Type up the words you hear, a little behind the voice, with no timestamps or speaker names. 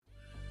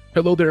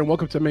Hello there and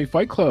welcome to Main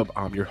Fight Club.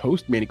 I'm your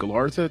host, Manny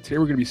Galarza. Today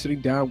we're going to be sitting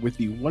down with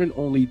the one and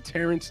only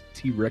Terrence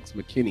T-Rex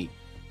McKinney,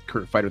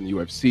 current fighter in the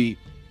UFC,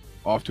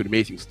 off to an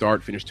amazing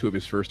start, finished 2 of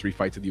his first 3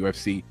 fights in the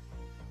UFC.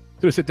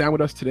 Going to sit down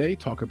with us today,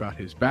 talk about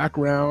his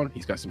background.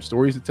 He's got some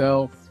stories to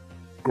tell.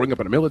 Growing up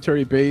on a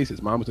military base,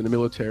 his mom was in the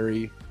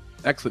military,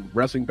 excellent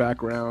wrestling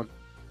background,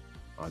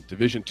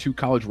 Division II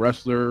college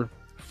wrestler,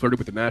 flirted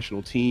with the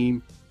national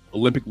team,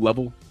 Olympic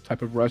level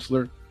type of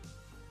wrestler.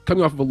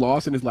 Coming off of a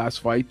loss in his last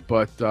fight,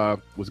 but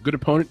was a good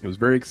opponent. It was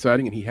very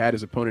exciting, and he had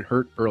his opponent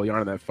hurt early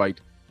on in that fight.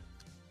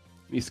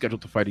 He's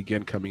scheduled to fight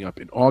again coming up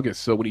in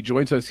August. So when he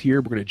joins us here,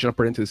 we're going to jump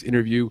right into this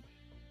interview.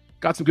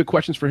 Got some good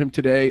questions for him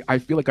today. I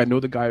feel like I know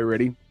the guy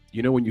already.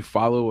 You know, when you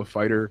follow a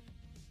fighter,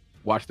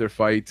 watch their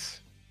fights,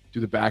 do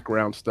the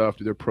background stuff,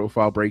 do their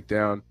profile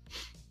breakdown.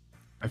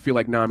 I feel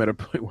like now I'm at a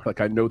point where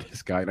like I know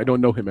this guy, and I don't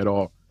know him at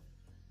all.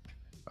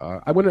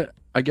 I want to,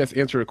 I guess,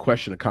 answer a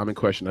common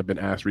question I've been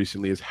asked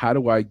recently is how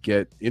do I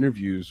get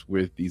interviews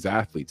with these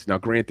athletes? Now,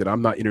 granted,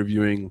 I'm not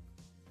interviewing,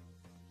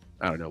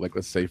 I don't know, like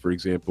let's say, for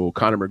example,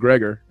 Conor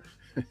McGregor.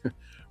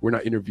 We're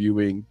not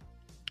interviewing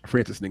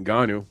Francis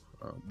Ngannou,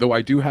 though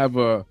I do have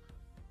a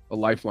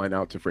lifeline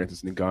out to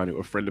Francis Ngannou.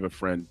 A friend of a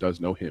friend does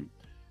know him.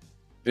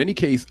 In any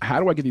case, how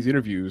do I get these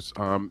interviews?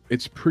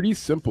 It's pretty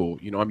simple.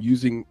 You know, I'm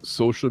using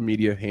social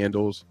media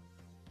handles,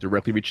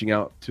 directly reaching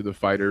out to the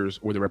fighters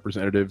or the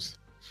representatives.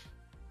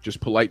 Just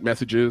polite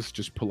messages,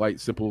 just polite,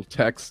 simple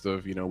text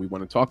of, you know, we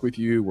want to talk with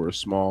you. We're a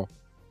small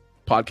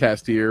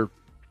podcast here.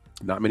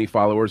 Not many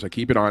followers. I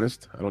keep it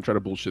honest. I don't try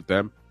to bullshit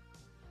them.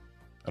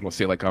 I don't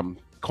say like I'm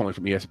calling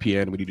from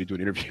ESPN. We need to do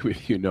an interview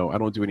with you. No, I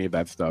don't do any of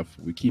that stuff.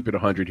 We keep it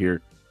 100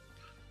 here.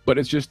 But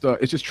it's just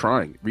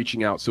trying,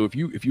 reaching out. So if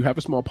you have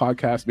a small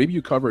podcast, maybe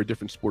you cover a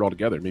different sport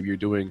altogether. Maybe you're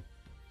doing,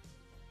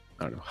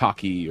 I don't know,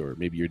 hockey, or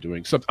maybe you're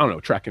doing some, I don't know,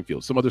 track and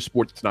field, some other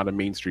sport that's not a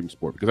mainstream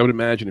sport. Because I would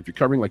imagine if you're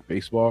covering like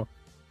baseball,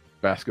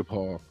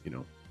 basketball, you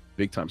know,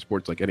 big time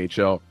sports like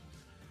NHL,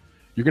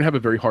 you're going to have a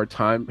very hard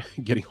time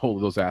getting hold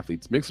of those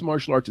athletes. Mixed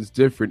martial arts is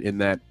different in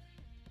that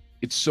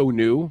it's so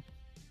new,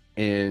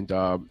 and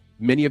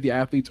many of the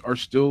athletes are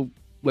still,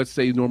 let's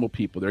say, normal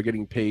people. They're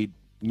getting paid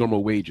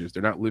normal wages.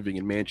 They're not living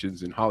in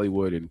mansions in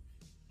Hollywood. And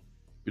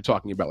you're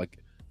talking about like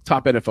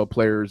top NFL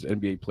players,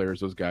 NBA players,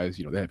 those guys,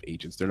 you know, they have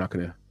agents. They're not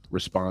going to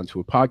respond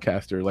to a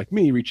podcaster like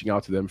me reaching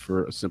out to them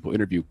for a simple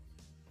interview.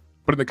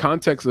 But in the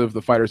context of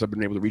the fighters I've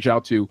been able to reach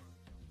out to,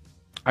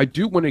 I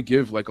do want to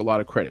give like a lot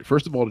of credit.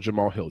 First of all, to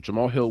Jamal Hill.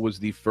 Jamal Hill was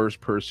the first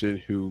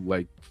person who,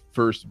 like,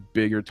 first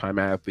bigger time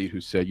athlete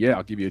who said, yeah,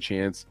 I'll give you a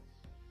chance,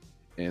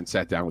 and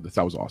sat down with us.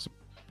 That was awesome.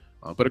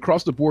 But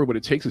across the board, what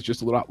it takes is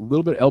just a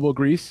little bit of elbow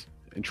grease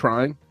and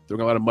trying,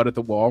 throwing a lot of mud at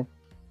the wall.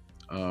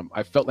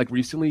 I felt like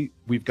recently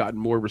we've gotten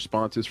more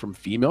responses from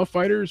female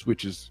fighters,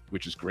 which is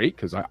great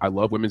because I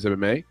love women's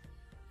MMA.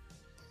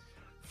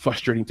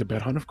 Frustrating to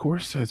bet on, of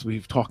course, as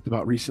we've talked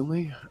about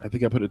recently. I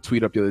think I put a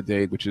tweet up the other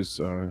day, which has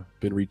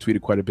been retweeted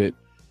quite a bit,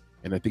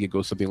 and I think it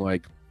goes something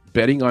like,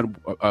 betting on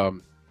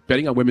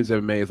women's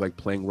MMA is like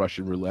playing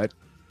Russian roulette.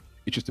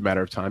 It's just a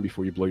matter of time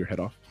before you blow your head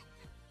off.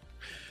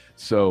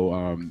 So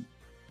on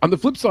the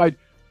flip side,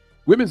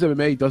 women's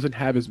MMA doesn't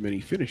have as many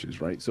finishes,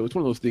 right? So it's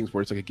one of those things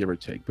where it's like a give or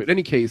take. But in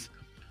any case,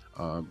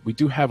 we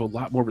do have a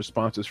lot more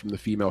responses from the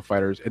female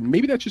fighters, and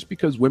maybe that's just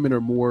because women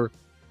are more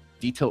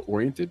detail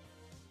oriented.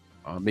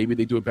 Maybe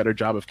they do a better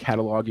job of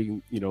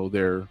cataloging, you know,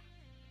 their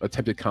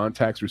attempted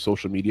contacts through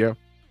social media.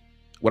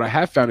 What I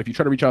have found, if you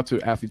try to reach out to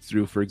athletes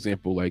through, for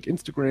example, like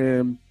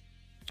Instagram,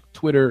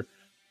 Twitter,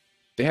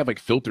 they have like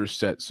filters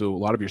set, so a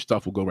lot of your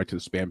stuff will go right to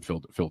the spam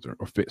filter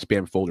or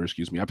spam folder.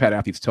 Excuse me. I've had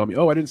athletes tell me,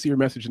 "Oh, I didn't see your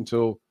message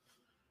until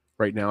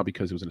right now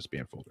because it was in a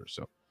spam folder."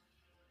 So,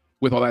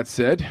 with all that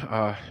said,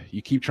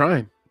 you keep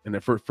trying, and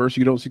if at first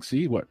you don't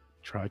succeed, what?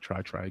 Try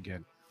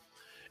again.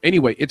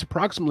 Anyway, it's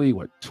approximately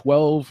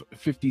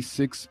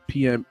 12:56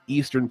 p.m.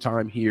 Eastern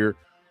time here,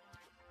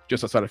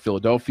 just outside of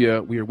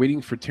Philadelphia. We are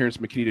waiting for Terrence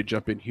McKinney to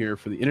jump in here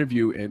for the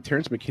interview, and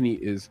Terrence McKinney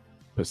is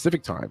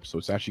Pacific time, so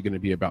it's actually going to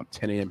be about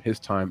 10 a.m. his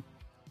time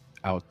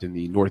out in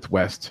the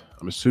Northwest.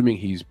 I'm assuming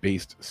he's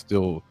based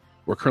still,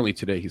 or currently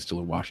today, he's still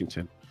in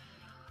Washington.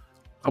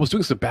 I was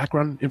doing some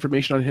background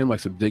information on him,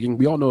 like some digging.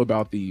 We all know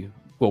about we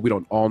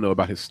don't all know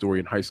about his story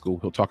in high school.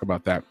 He'll talk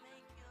about that.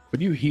 But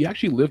he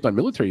actually lived on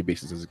military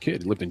bases as a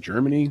kid. He lived in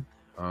Germany,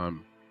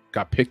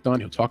 got picked on.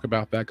 He'll talk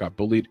about that, got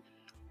bullied.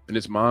 And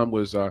his mom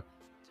was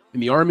in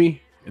the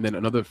Army, and then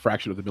another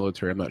fraction of the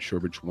military. I'm not sure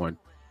which one.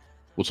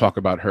 We'll talk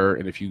about her.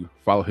 And if you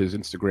follow his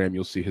Instagram,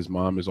 you'll see his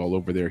mom is all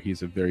over there.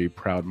 He's a very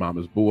proud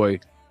mama's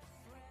boy,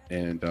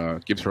 and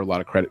gives her a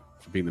lot of credit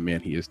for being the man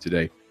he is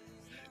today.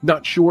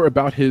 Not sure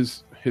about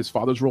his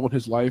father's role in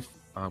his life.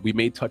 We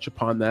may touch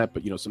upon that,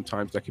 but, you know,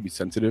 sometimes that can be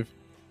sensitive.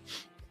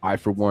 I,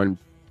 for one,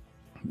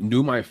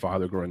 knew my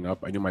father growing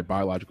up. I knew my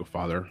biological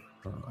father.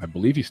 I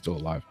believe he's still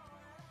alive.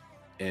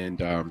 And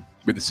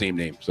with the same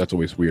name. So that's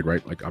always weird,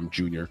 right? Like, I'm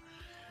Junior.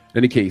 In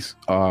any case,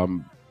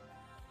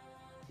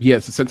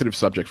 it's a sensitive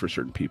subject for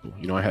certain people.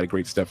 You know, I had a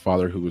great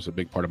stepfather who was a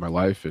big part of my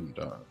life, and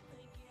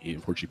he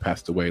unfortunately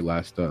passed away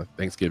last around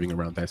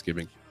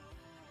Thanksgiving.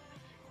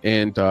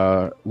 And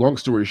long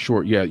story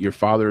short, yeah, your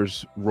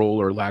father's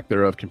role or lack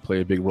thereof can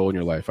play a big role in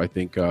your life. I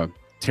think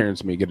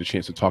Terrence may get a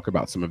chance to talk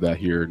about some of that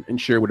here and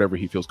share whatever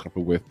he feels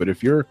comfortable with. But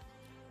if you're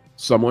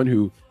someone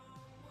who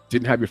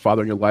didn't have your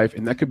father in your life,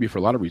 and that could be for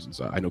a lot of reasons.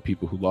 I know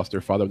people who lost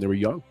their father when they were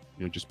young,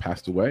 just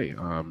passed away.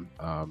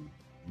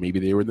 Maybe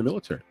they were in the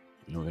military,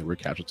 they were a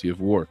casualty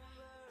of war.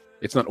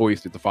 It's not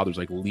always that the father's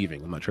like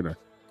leaving. I'm not trying to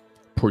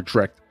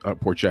project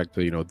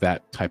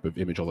that type of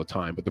image all the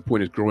time. But the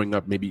point is, growing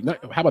up, maybe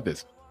not. How about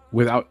this?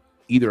 Without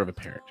either of a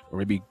parent, or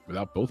maybe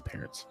without both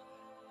parents,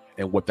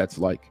 and what that's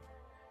like.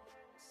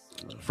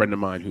 A friend of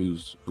mine who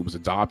was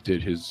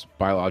adopted, his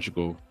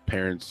biological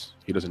parents,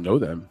 he doesn't know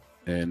them,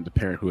 and the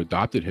parent who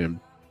adopted him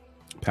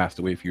passed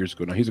away a few years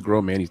ago. Now he's a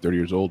grown man, he's 30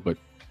 years old, but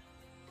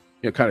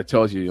it kind of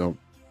tells you,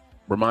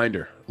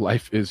 reminder,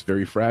 life is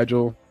very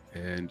fragile.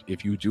 And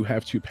if you do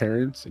have two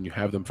parents and you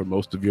have them for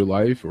most of your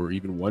life, or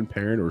even one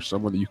parent or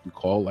someone that you can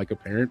call like a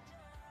parent,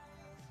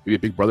 maybe a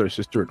big brother, a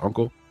sister, an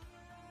uncle,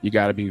 you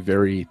got to be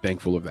very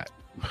thankful of that.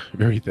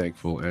 Very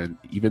thankful. And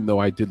even though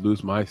I did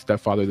lose my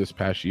stepfather this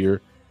past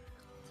year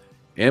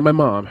and my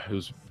mom, it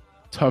was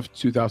tough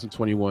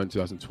 2021,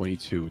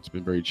 2022. It's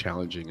been very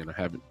challenging, and I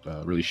haven't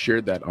really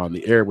shared that on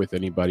the air with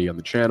anybody on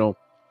the channel.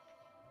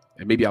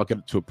 And maybe I'll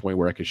get to a point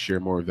where I can share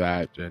more of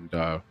that and,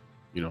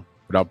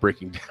 without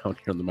breaking down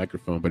here on the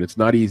microphone. But it's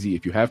not easy.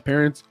 If you have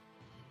parents,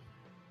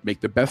 make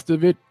the best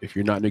of it. If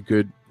you're not in a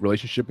good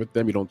relationship with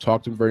them, you don't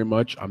talk to them very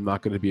much, I'm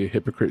not going to be a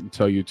hypocrite and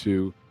tell you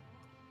to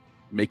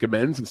make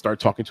amends and start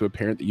talking to a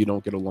parent that you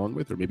don't get along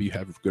with, or maybe you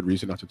have a good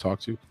reason not to talk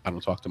to. I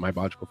don't talk to my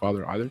biological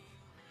father either.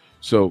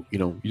 So, you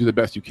do the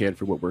best you can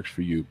for what works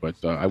for you. But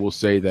I will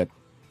say that,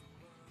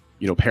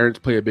 parents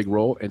play a big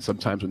role. And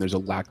sometimes when there's a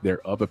lack there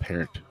of a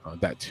parent,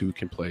 that too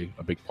can play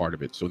a big part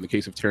of it. So in the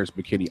case of Terrence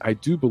McKinney, I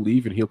do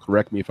believe, and he'll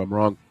correct me if I'm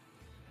wrong,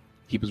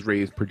 he was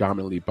raised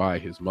predominantly by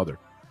his mother.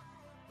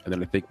 And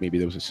then I think maybe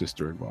there was a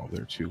sister involved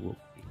there too. We'll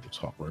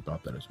talk more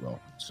about that as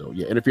well. So,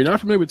 yeah. And if you're not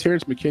familiar with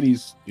Terrence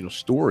McKinney's,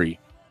 story,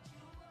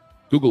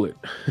 Google it.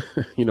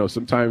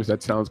 Sometimes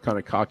that sounds kind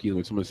of cocky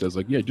when someone says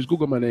like, yeah, just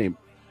Google my name.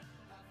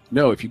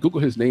 No, if you Google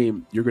his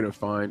name, you're going to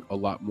find a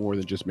lot more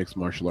than just mixed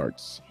martial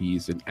arts.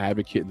 He's an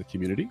advocate in the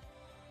community.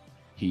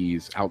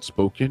 He's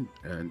outspoken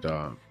and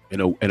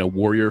a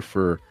warrior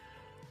for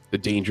the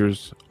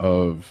dangers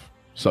of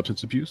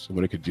substance abuse and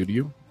what it could do to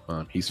you.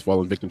 He's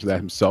fallen victim to that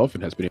himself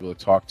and has been able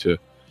to talk to.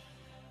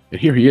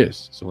 And here he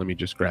is. So let me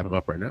just grab him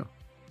up right now.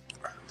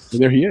 And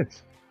there he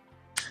is.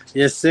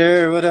 Yes,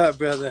 sir. What up,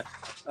 brother?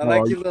 I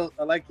like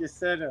your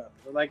setup.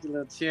 I like your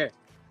little chair.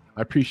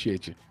 I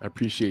appreciate you.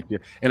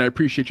 And I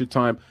appreciate your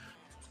time.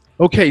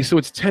 Okay, so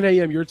it's 10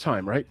 a.m. your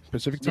time, right?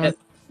 Pacific time?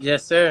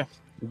 Yes, sir.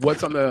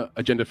 What's on the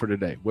agenda for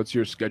today? What's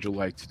your schedule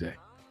like today?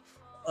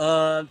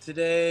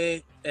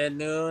 Today at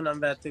noon, I'm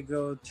about to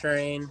go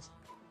train.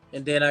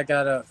 And then I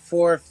got a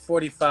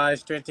 4:45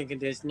 strength and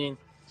conditioning.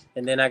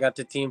 And then I got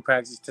the team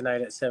practice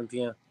tonight at 7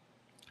 p.m.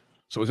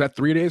 So is that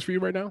 3 days for you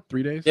right now?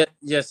 3 days?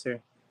 Yes, sir.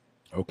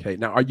 Okay.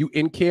 Now, are you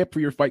in camp for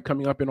your fight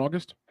coming up in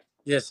August?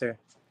 Yes, sir.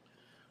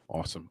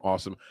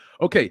 Awesome.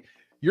 Okay,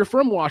 you're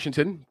from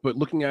Washington, but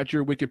looking at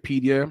your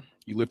Wikipedia,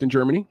 you lived in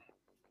Germany,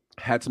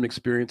 had some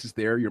experiences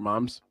there. Your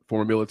mom's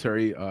former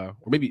military, or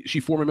maybe she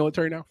former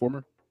military now?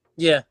 Former?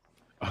 Yeah.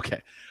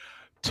 Okay.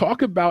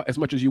 Talk about, as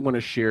much as you want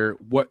to share,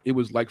 what it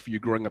was like for you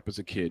growing up as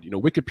a kid.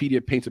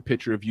 Wikipedia paints a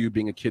picture of you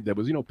being a kid that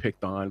was,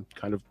 picked on,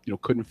 kind of,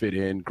 couldn't fit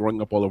in,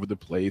 growing up all over the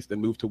place, then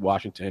moved to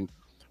Washington,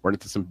 run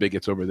into some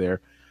bigots over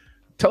there.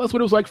 Tell us what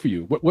it was like for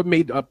you. What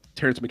made up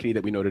Terrence McKinney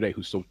that we know today,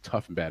 who's so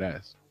tough and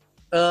badass?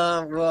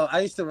 Well, I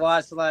used to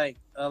watch like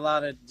a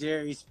lot of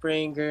Jerry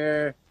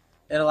Springer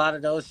and a lot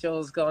of those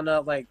shows growing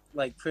up, like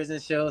prison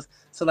shows.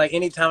 So like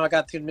anytime I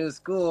got to a new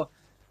school,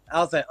 I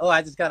was like, oh,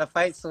 I just gotta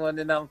fight someone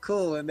and I'm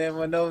cool, and then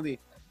one only,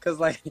 cause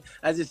like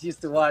I just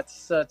used to watch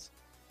such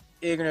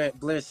ignorant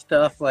bliss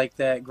stuff like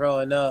that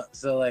growing up.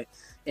 So like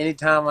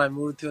anytime I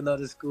moved to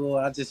another school,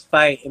 I just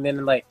fight, and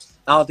then like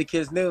all the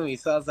kids knew me.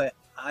 So I was like,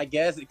 I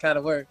guess it kind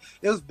of worked.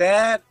 It was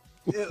bad.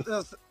 It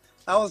was.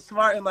 I was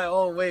smart in my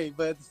own way,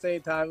 but at the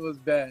same time, it was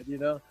bad,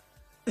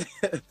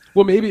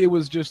 Well, maybe it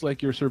was just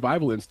like your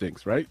survival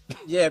instincts, right?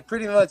 Yeah,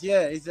 pretty much.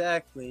 Yeah,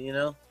 exactly.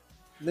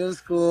 New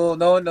school,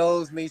 no one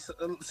knows me.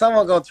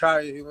 Someone gonna try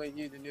you when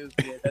you're the new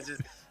kid.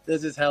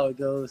 That's just how it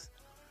goes.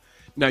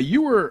 Now,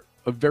 you were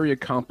a very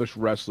accomplished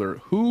wrestler.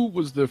 Who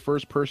was the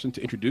first person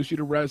to introduce you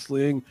to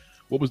wrestling?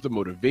 What was the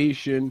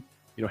motivation?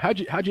 How'd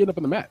you end up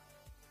on the mat?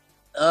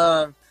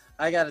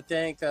 I gotta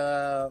thank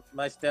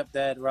my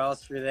stepdad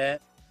Ross for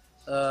that.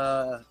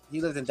 He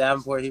lived in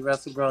Davenport. He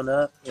wrestled growing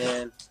up,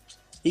 and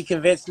he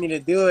convinced me to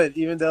do it,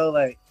 even though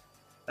like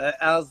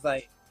I was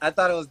like, I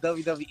thought it was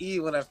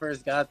WWE when I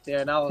first got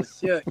there, and I was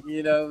shook.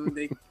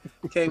 They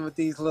came with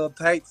these little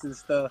tights and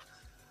stuff,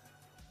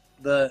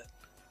 but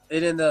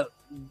it ended up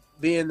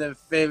being the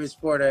favorite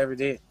sport I ever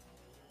did.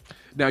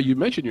 Now, you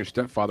mentioned your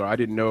stepfather. I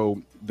didn't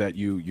know that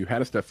you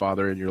had a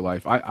stepfather in your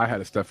life. I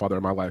had a stepfather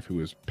in my life who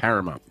was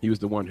paramount. He was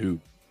the one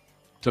who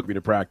took me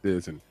to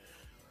practice, and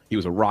he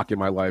was a rock in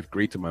my life,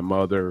 great to my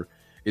mother.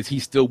 Is he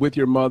still with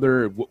your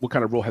mother? What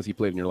kind of role has he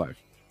played in your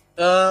life?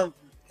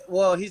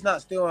 Well, he's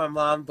not still my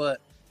mom, but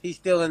he's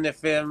still in the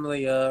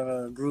family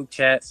group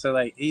chat. So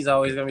like, he's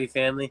always gonna be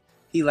family.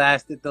 He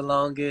lasted the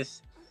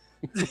longest.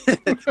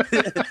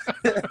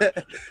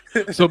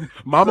 So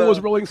Mama was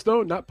Rolling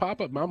Stone, not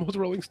Papa. Mama was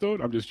Rolling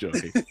Stone. I'm just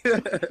joking.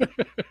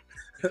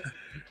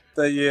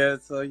 So yeah,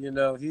 so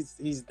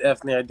he's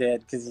definitely our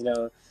dad because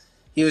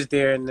he was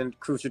there in the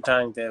crucial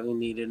times that we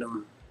needed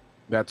him.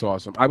 That's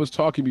awesome. I was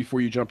talking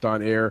before you jumped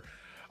on air.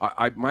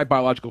 My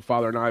biological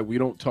father and I, we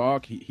don't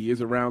talk. He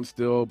is around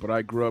still, but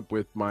I grew up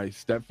with my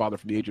stepfather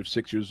from the age of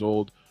 6 years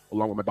old,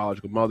 along with my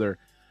biological mother.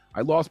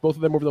 I lost both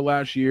of them over the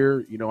last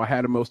year. I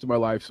had them most of my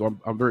life, so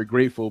I'm very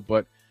grateful.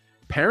 But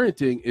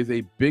parenting is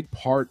a big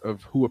part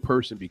of who a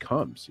person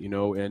becomes,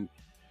 and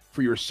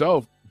for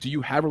yourself, do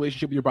you have a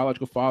relationship with your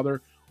biological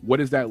father? What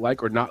is that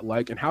like or not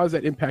like? And how has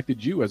that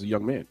impacted you as a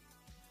young man?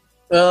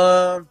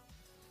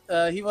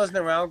 He wasn't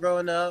around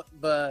growing up,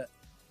 but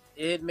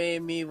it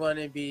made me want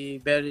to be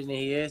better than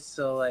he is.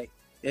 So like,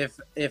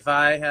 if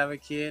I have a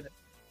kid,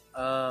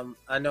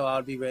 I know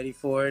I'll be ready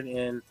for it,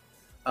 and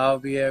I'll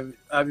be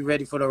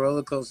ready for the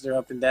roller coaster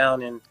up and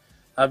down, and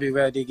I'll be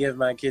ready to give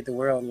my kid the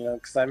world.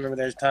 Because I remember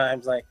there's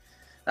times all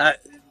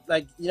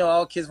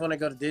kids want to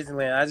go to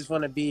Disneyland. I just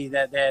want to be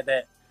that dad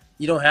that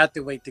you don't have to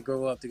wait to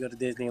grow up to go to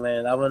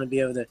Disneyland. I want to be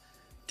able to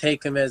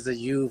take them as a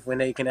youth when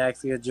they can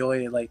actually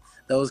enjoy it. Like,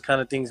 those kind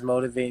of things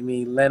motivate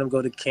me. Let them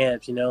go to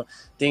camps,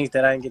 things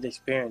that I didn't get to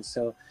experience.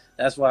 So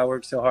that's why I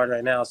work so hard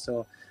right now.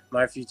 So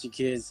my future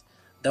kids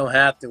don't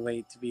have to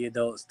wait to be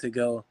adults to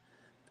go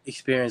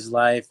experience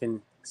life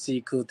and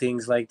see cool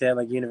things like that,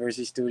 like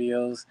Universal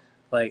Studios,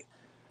 So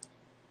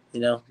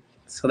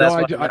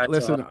that's why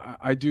listen.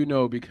 I do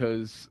know,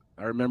 because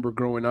I remember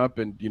growing up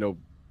and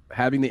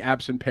having the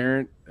absent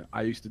parent.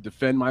 I used to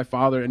defend my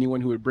father,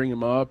 anyone who would bring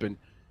him up, and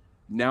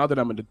now that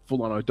I'm a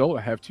full-on adult,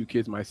 I have 2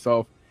 kids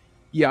myself.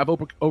 Yeah, I've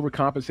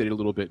overcompensated a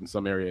little bit in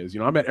some areas.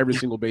 I'm at every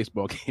single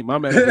baseball game.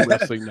 I'm at every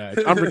wrestling match.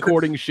 I'm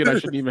recording shit I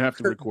shouldn't even have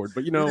to record.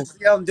 But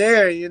I'm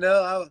there.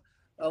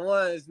 I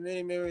want as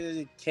many memories as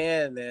you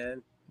can,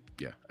 man.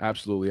 Yeah,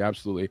 absolutely,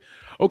 absolutely.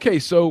 Okay,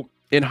 so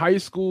in high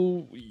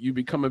school, you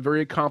become a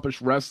very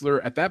accomplished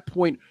wrestler. At that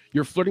point,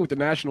 you're flirting with the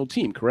national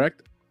team,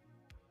 correct?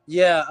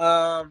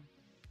 Yeah.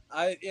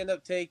 I end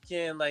up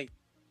taking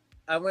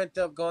I went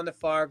up going to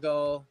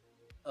Fargo,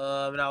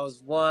 and I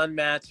was 1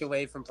 match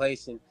away from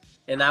placing,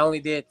 and I only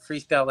did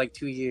freestyle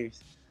 2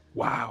 years.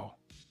 Wow.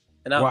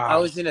 And I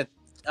was in a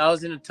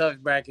tough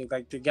bracket.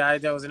 Like, the guy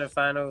that was in the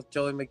final,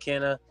 Joey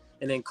McKenna,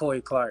 and then Corey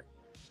Clark.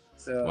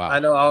 So I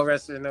know all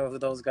wrestlers know who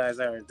those guys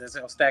are. That's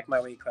how stacked my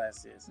weight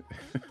class is.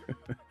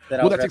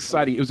 Well, that's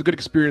exciting. It was a good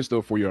experience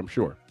though for you, I'm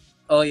sure.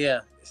 Oh yeah.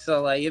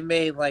 So it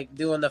made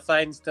doing the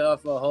fighting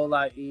stuff a whole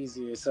lot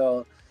easier.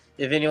 So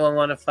if anyone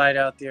want to fight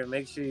out there,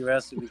 make sure you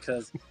wrestle,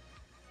 because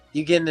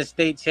you get in the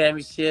state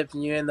championship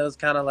and you're in those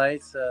kind of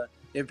lights.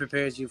 It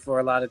prepares you for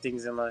a lot of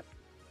things in life.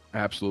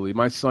 Absolutely.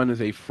 My son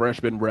is a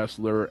freshman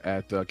wrestler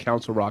at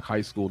Council Rock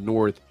High School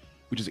North,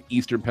 which is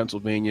Eastern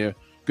Pennsylvania.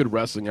 Good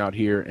wrestling out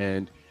here,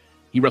 and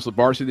he wrestled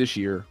varsity this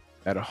year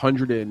at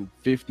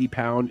 150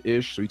 pound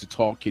ish. So he's a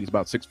tall kid. He's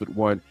about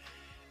 6'1",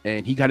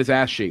 and he got his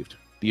ass shaved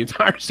the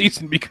entire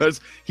season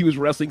because he was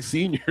wrestling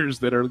seniors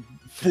that are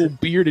full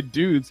bearded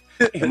dudes.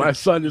 And my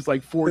son is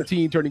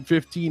 14, turning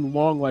 15,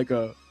 long like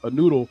a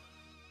noodle.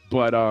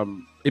 But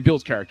it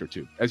builds character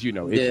too, as you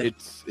know.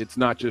 It's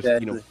not just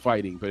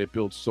fighting, but it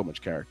builds so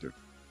much character.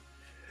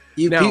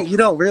 You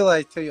don't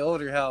realize till you're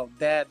older how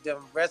bad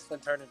them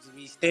wrestling tournaments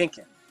be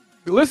stinking.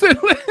 Listen.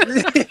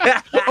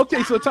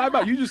 Okay, so time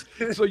out. You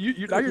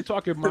now you're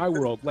talking my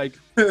world. Like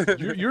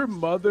your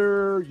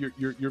mother,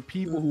 your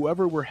people,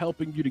 whoever were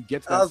helping you to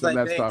get that, I was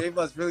stuff. They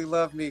must really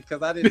love me,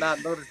 because I did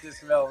not notice this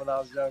smell when I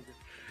was younger.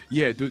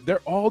 Yeah, dude, they're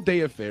all day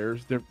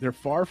affairs. They're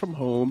far from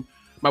home.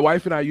 My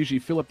wife and I usually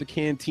fill up the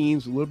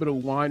canteens with a little bit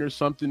of wine or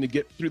something to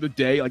get through the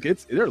day. Like,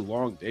 they're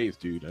long days,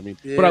 dude. I mean,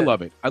 but I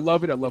love it. I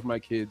love it. I love my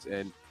kids,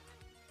 and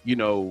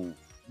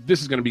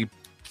this is going to be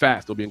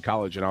fast. They'll be in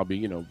college, and I'll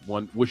be,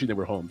 one wishing they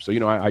were home. So,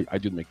 I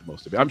do make the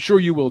most of it. I'm sure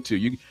you will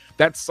too.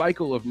 That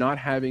cycle of not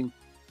having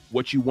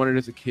what you wanted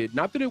as a kid.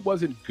 Not that it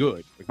wasn't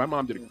good. Like, my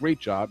mom did a great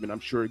job, and I'm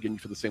sure again you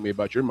feel the same way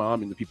about your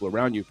mom and the people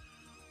around you.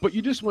 But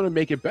you just want to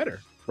make it better,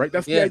 right?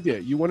 That's the idea.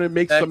 You want to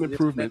make some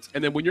improvements,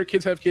 and then when your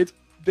kids have kids,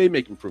 they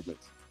make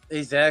improvements.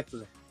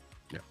 Exactly.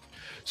 Yeah.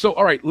 So,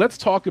 all right, let's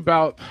talk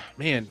about,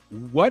 man,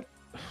 what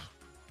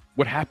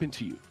happened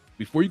to you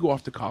before you go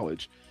off to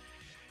college.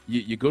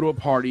 You go to a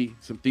party,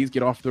 some things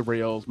get off the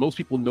rails. Most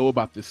people know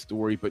about this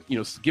story, but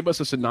give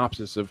us a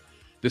synopsis of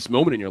this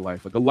moment in your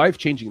life, like a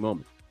life-changing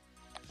moment.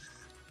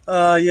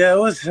 Yeah, it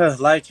was a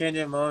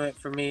life-changing moment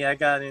for me. I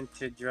got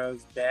into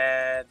drugs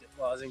bad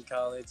while I was in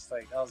college.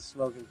 Like, I was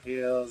smoking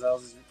pills. I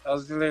was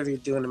literally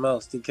doing the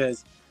most,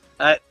 because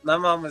my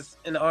mom was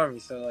in the Army,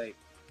 so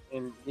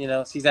and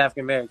she's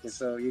African American,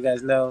 so you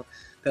guys know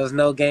there was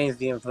no games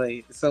being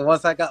played. So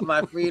once I got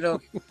my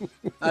freedom,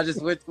 I just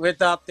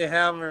whipped out the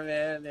hammer,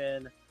 man,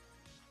 and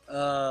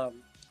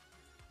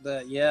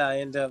But yeah, I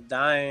ended up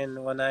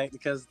dying one night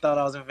because I thought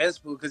I was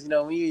invincible. Because when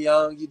you're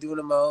young, you do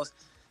the most.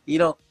 You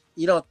don't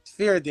you don't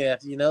fear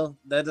death.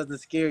 That doesn't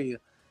scare you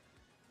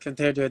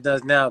compared to it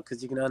does now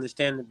because you can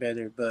understand it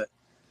better. But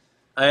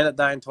I ended up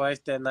dying twice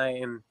that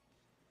night, and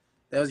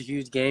that was a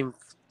huge game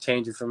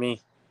changer for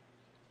me.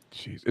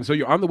 Jeez. And so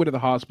you're on the way to the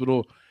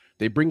hospital.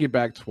 They bring you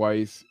back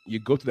twice. You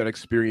go through that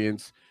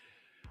experience.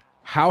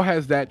 How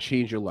has that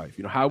changed your life?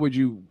 How would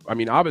you? I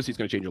mean, obviously it's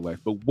going to change your life,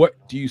 but what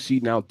do you see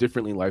now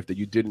differently in life that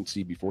you didn't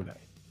see before that?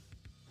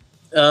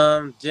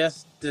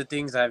 Just the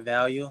things I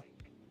value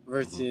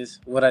versus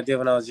what I did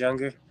when I was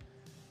younger.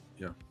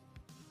 Yeah.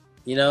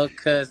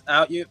 Because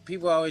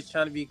people are always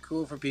trying to be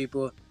cool for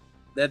people.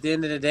 At the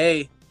end of the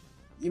day,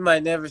 you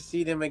might never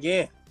see them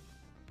again.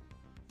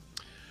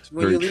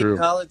 When Very you leave true.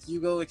 college,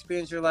 you go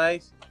experience your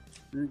life.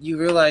 You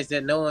realize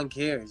that no one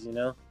cares.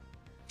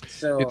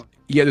 So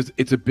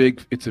It's a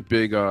big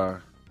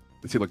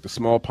let's say like the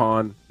small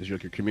pond is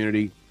like your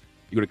community.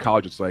 You go to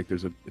college, it's like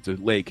it's a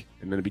lake,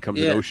 and then it becomes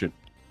an ocean,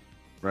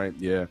 right?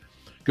 Yeah,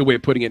 good way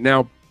of putting it.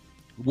 Now,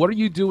 what are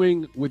you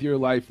doing with your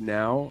life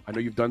now? I know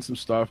you've done some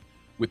stuff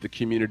with the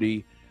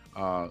community,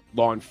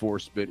 law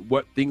enforcement.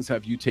 What things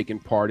have you taken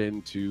part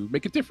in to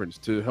make a difference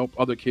to help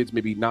other kids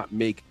maybe not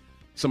make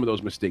some of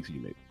those mistakes that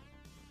you made?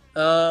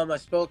 I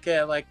spoke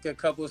at like a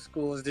couple of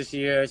schools this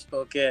year. I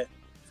spoke at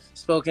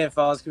Spokane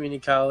Falls Community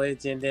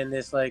College, and then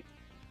this like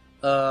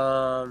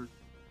what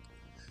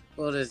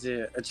is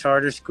it? A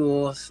charter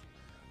school.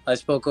 I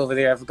spoke over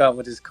there. I forgot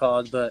what it's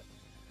called, but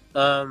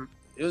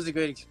it was a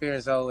great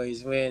experience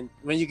always when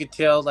you could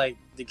tell like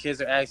the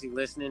kids are actually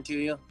listening to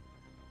you.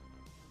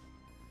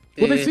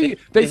 Well, they see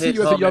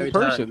you as a young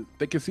person. Time.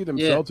 They can see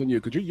themselves in you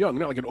because you're young,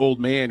 not like an old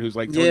man who's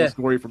like telling a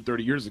story from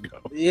 30 years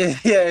ago. Yeah,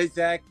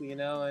 exactly.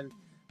 And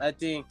I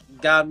think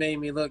God made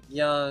me look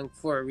young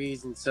for a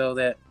reason so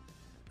that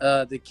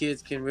the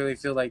kids can really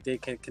feel like they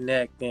can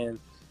connect. And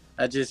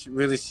I just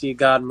really see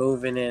God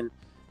moving and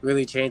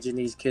really changing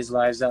these kids'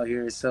 lives out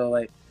here. So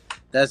like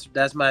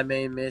that's my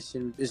main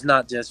mission. It's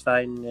not just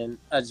fighting, and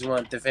I just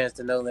want the fans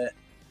to know that.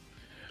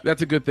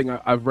 That's a good thing.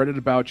 I've read it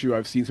about you.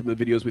 I've seen some of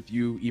the videos with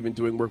you, even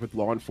doing work with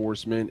law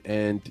enforcement.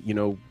 And,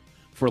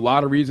 for a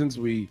lot of reasons,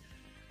 we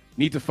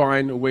need to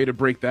find a way to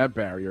break that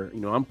barrier.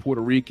 I'm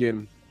Puerto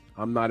Rican.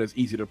 I'm not as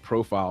easy to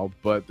profile,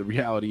 but the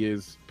reality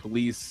is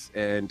police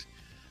and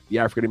the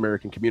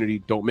African-American community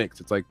don't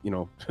mix. It's like,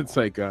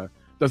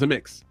 doesn't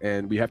mix.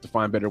 And we have to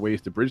find better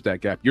ways to bridge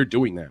that gap. You're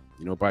doing that,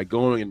 by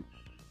going and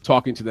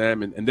talking to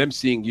them and them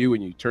seeing you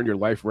and you turn your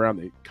life around.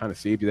 They kind of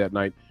saved you that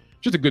night.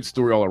 Just a good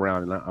story all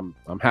around, and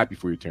I'm happy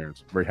for you,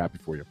 Terrence. Very happy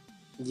for you.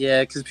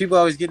 Yeah, because people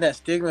always get that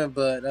stigma,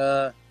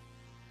 but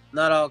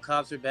not all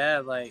cops are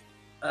bad. Like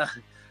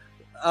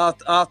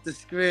off the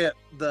script,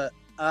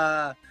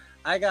 I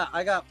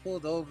got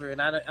pulled over,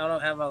 and I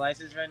don't have my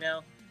license right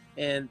now,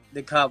 and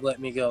the cop let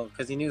me go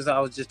because he knew I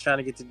was just trying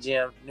to get to the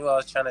gym, knew I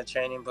was trying to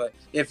train him. But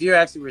if you're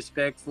actually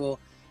respectful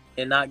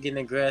and not getting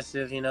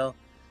aggressive,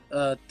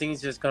 things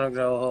just gonna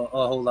go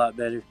a whole lot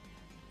better.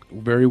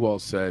 Very well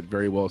said.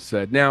 Very well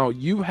said. Now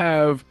you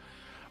have,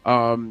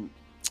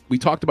 we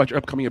talked about your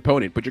upcoming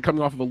opponent, but you're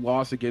coming off of a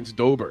loss against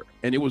Dober,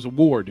 and it was a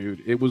war,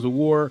 dude. It was a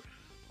war.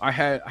 I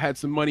had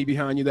some money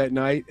behind you that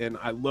night, and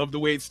I love the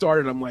way it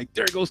started. I'm like,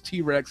 there goes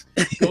T-Rex,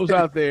 goes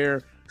out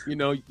there.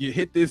 You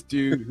hit this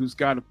dude who's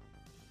got a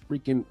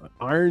freaking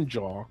iron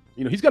jaw.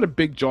 He's got a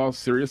big jaw,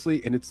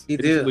 seriously, and it's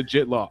a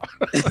legit law.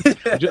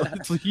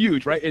 It's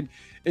huge, right?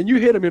 And you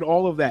hit him in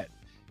all of that,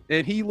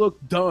 and he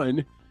looked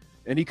done.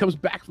 And he comes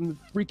back from the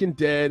freaking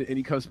dead, and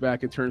he comes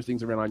back and turns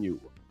things around on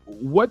you.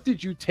 What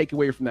did you take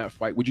away from that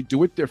fight? Would you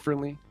do it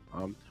differently?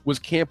 Was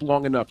camp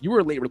long enough? You were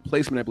a late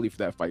replacement, I believe, for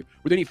that fight.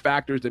 Were there any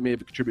factors that may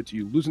have contributed to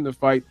you losing the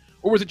fight,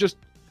 or was it just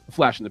a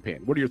flash in the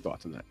pan? What are your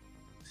thoughts on that?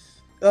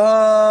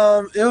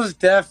 It was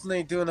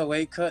definitely doing a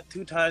weight cut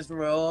 2 times in a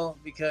row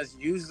because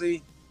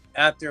usually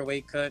after a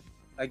weight cut,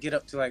 I get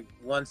up to like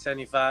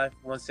 175,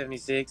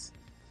 176,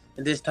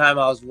 and this time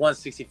I was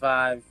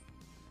 165.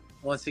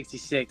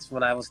 166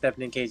 when I was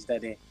stepping in cage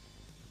that day.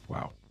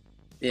 Wow.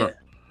 Yeah. Huh.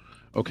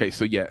 Okay,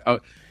 so yeah.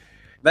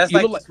 That's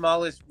like the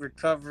smallest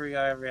recovery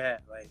I ever had.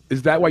 Like,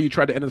 is that why you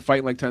tried to end the fight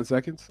in like 10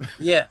 seconds?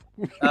 Yeah.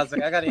 I was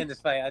like, I got to end this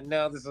fight. I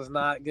know this was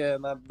not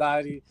good. My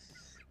body,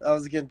 I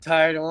was getting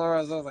tired and warm.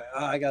 I was like,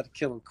 I got to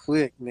kill him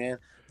quick, man.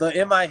 But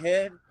in my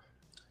head,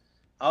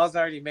 I was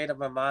already made up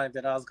my mind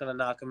that I was going to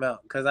knock him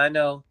out because I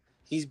know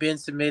he's been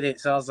submitted.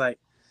 So I was like,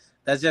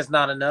 that's just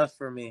not enough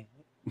for me.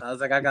 I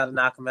was like, I got to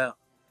knock him out.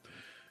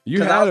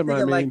 You had him, I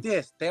mean. Like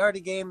this. They already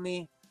gave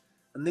me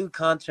a new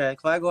contract.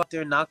 If I go out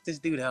there and knock this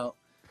dude out,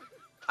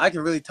 I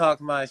can really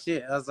talk my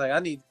shit. I was like,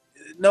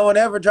 no one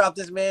ever dropped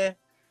this man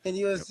in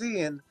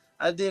UFC, and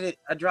I did it.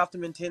 I dropped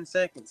him in 10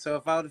 seconds. So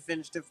if I would have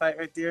finished the fight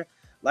right there,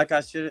 like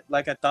I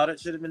thought it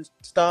should have been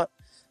stopped,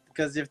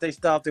 because if they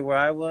stopped it where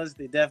I was,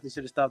 they definitely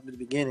should have stopped at the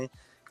beginning.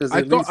 Because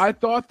I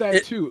thought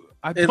that too.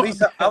 I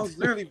was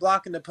literally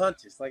blocking the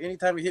punches. Like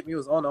anytime he hit me, it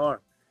was on the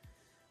arm.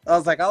 I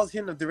was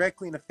hitting him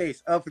directly in the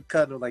face,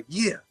 uppercutting him, like,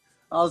 yeah.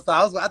 I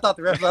thought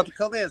the ref was about to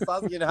come in, so I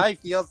was getting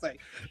hypey. I was like,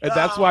 And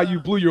that's why you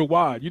blew your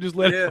wad. You just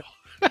let it.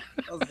 I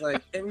was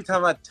like, every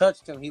time I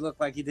touched him, he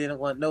looked like he didn't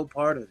want no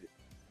part of it.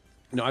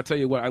 No, I tell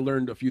you what, I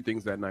learned a few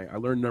things that night. I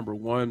learned number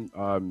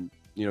one,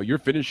 your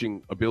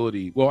finishing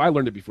ability. Well, I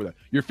learned it before that.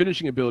 Your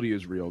finishing ability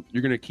is real.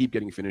 You're going to keep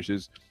getting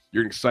finishes.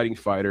 You're an exciting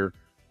fighter.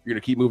 You're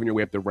going to keep moving your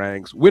way up the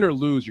ranks. Win or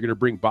lose, you're going to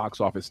bring box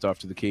office stuff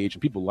to the cage,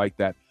 and people like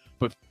that.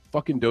 But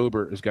fucking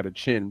Dober has got a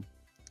chin,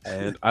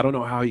 and I don't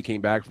know how he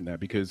came back from that,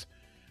 because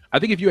I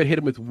think if you had hit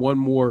him with one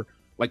more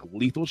like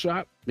lethal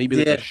shot, maybe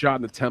like a shot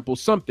in the temple,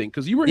 something,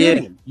 because you were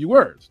hitting him. You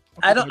were.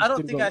 I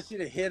don't think I should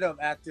have hit him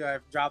after I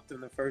dropped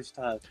him the first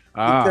time,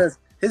 because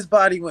his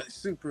body went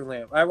super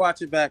limp. I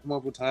watch it back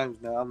multiple times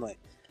now. I'm like,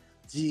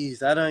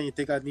 geez, I don't even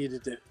think I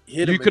needed to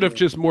hit him. You could have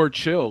just more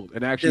chilled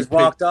and actually just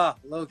walked off,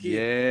 low key.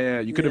 Yeah,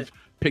 you could have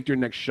picked your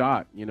next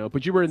shot,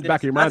 but you were in the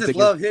back of your mind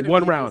thinking,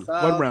 one round.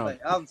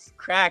 Like, I was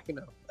cracking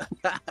him.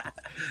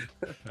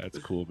 That's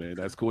cool, man.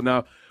 That's cool.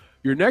 Now,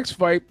 your next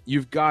fight,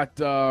 you've got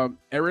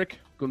Eric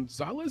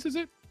Gonzalez, is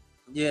it?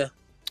 Yeah.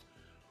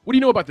 What do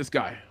you know about this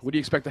guy? What do you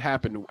expect to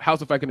happen? How's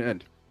the fight going to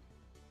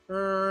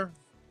end?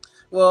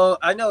 Well,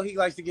 I know he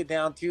likes to get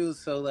down too,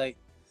 so like,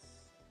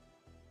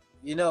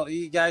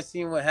 you guys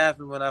seen what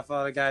happened when I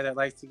fought a guy that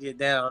likes to get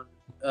down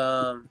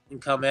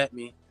and come at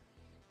me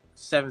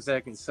 7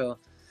 seconds. So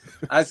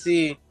I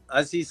see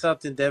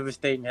something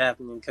devastating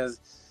happening,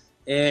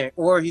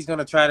 or he's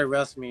gonna try to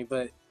wrestle me,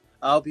 but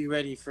I'll be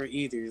ready for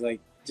either. Like,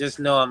 just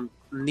know I'm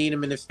need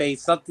him in the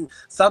face.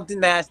 Something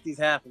nasty's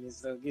happening,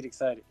 so get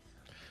excited.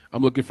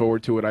 I'm looking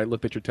forward to it. I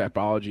looked at your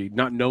Tapology,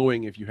 not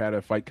knowing if you had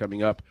a fight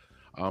coming up,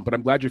 but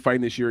I'm glad you're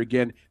fighting this year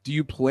again. Do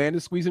you plan to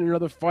squeeze in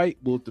another fight?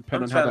 Will it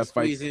depend on how that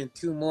fight? Squeeze in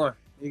 2 more.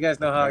 You guys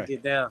know how I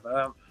get down.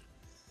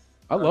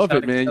 I love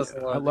it, man.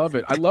 I love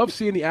it. I love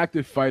seeing the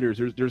active fighters.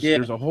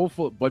 There's a whole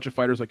bunch of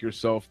fighters like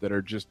yourself that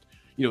are just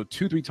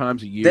 2-3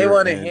 times a year. They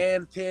want to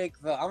handpick,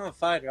 but I'm a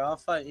fighter. I'll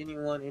fight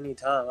anyone,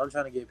 anytime. I'm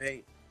trying to get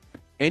paid.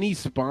 Any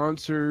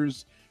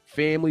sponsors,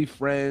 family,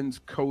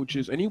 friends,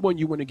 coaches, anyone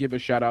you want to give a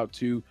shout out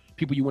to,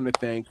 people you want to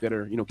thank that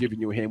are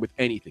giving you a hand with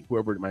anything,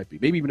 whoever it might be,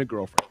 maybe even a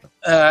girlfriend.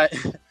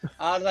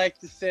 I'd like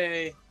to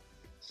say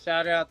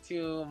shout out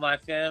to my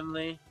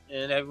family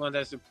and everyone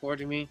that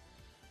supported me,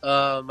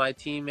 my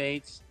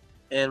teammates,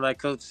 and my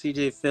coach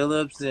CJ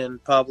Phillips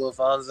and Pablo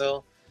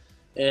Afonso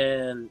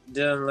and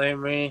Dylan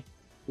Lamery,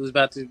 who's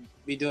about to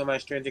be doing my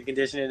strength and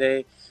conditioning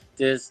today.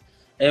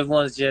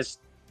 Everyone's just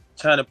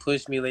trying to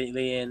push me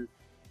lately, and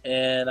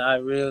I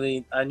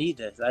need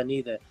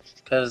that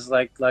because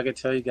like I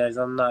tell you guys,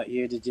 I'm not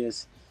here to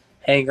just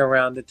hang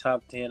around the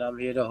top 10. I'm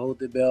here to hold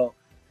the belt.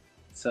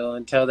 So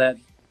until that's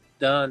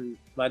done,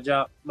 my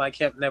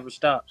camp never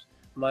stops.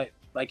 My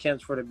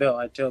camp's for the belt.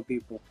 I tell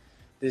people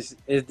this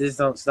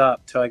don't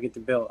stop till I get the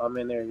belt. I'm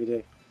in there every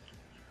day.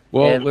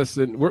 Well,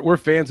 listen, we're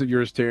fans of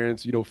yours,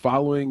 Terrence.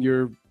 Following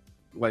your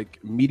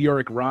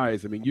meteoric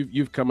rise. I mean,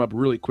 you've come up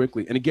really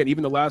quickly. And again,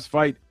 even the last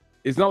fight,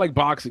 it's not like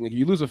boxing. Like,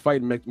 you lose a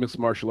fight in mixed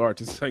martial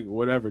arts, it's like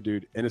whatever,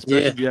 dude. And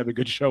especially if you have a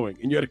good showing,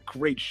 and you had a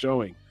great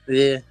showing.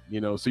 Yeah.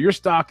 So your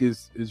stock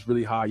is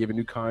really high. You have a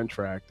new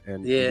contract,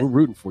 and we're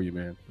rooting for you,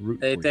 man.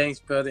 Hey, thanks,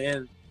 brother.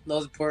 And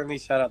most importantly,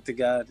 shout out to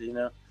God.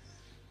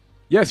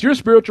 Yes, you're a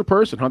spiritual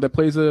person, huh? That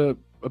plays a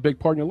big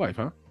part in your life,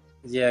 huh?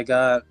 Yeah,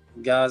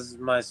 God's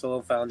my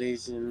soul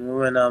foundation.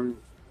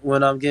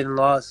 When I'm getting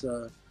lost,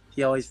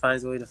 He always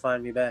finds a way to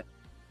find me back.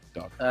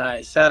 All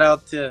right, shout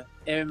out to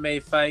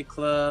MMA Fight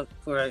Club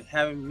for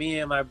having me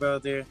and my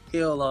brother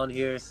Hill on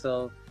here.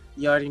 So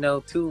you already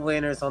know, 2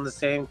 winners on the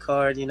same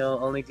card,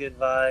 only good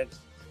vibes.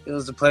 It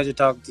was a pleasure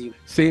talking to you.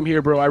 Same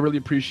here, bro. I really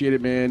appreciate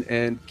it, man.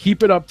 And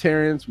keep it up,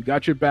 Terrence. We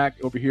got your back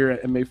over here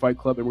at MMA Fight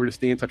Club, and we're going to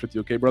stay in touch with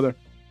you, okay, brother?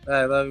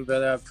 I love you,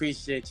 brother. I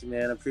appreciate you,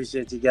 man. I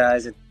appreciate you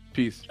guys.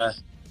 Peace. Bye.